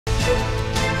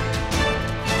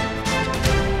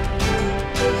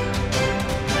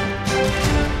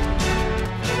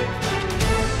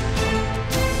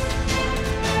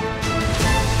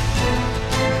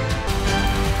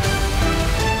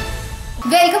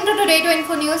Welcome to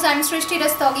Today24 News. I'm Srishti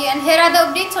Rastogi and here are the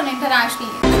updates on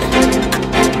international news.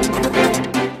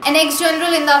 An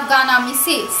ex-general in the Afghan army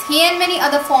says he and many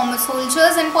other former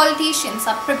soldiers and politicians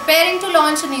are preparing to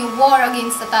launch a new war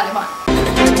against the Taliban.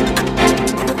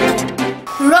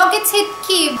 Rockets hit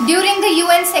Kyiv during the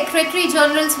UN Secretary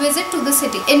General's visit to the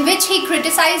city, in which he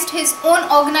criticized his own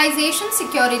organization's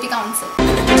Security Council.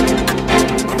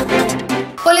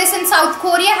 Police in South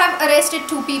Korea have arrested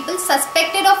two people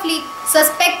suspected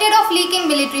of leaking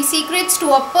military secrets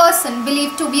to a person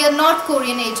believed to be a North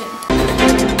Korean agent.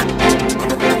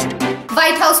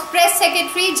 White House Press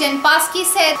Secretary Jen Psaki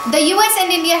said the US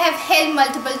and India have held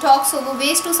multiple talks over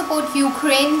ways to support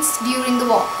Ukraine during the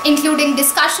war, including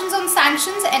discussions on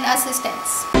sanctions and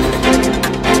assistance.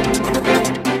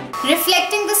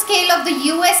 Reflecting the scale of the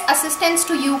US assistance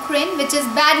to Ukraine, which is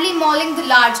badly mauling the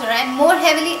larger and more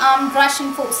heavily armed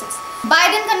Russian forces,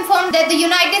 Biden confirmed that the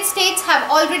United States have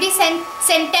already sent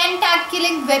 10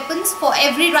 tank-killing weapons for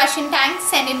every Russian tank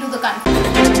sent into the country.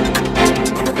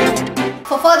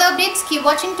 For further updates, keep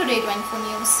watching Today24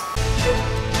 News.